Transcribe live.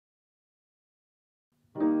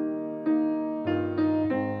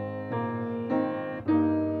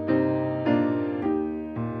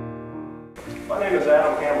name is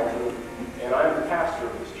Adam Hamilton, and I'm the pastor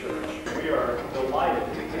of this church. We are delighted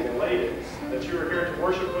and elated that you are here to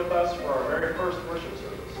worship with us for our very first worship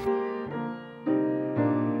service.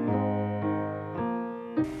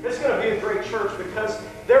 It's going to be a great church because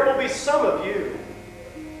there will be some of you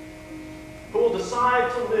who will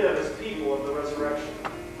decide to live as people of the resurrection.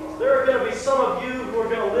 There are going to be some of you who are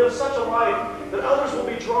going to live such a life that others will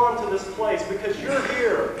be drawn to this place because you're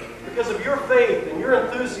here, because of your faith and your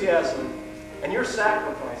enthusiasm and your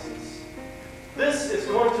sacrifices. This is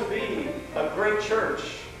going to be a great church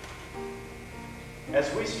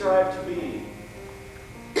as we strive to be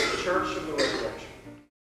the church of the resurrection.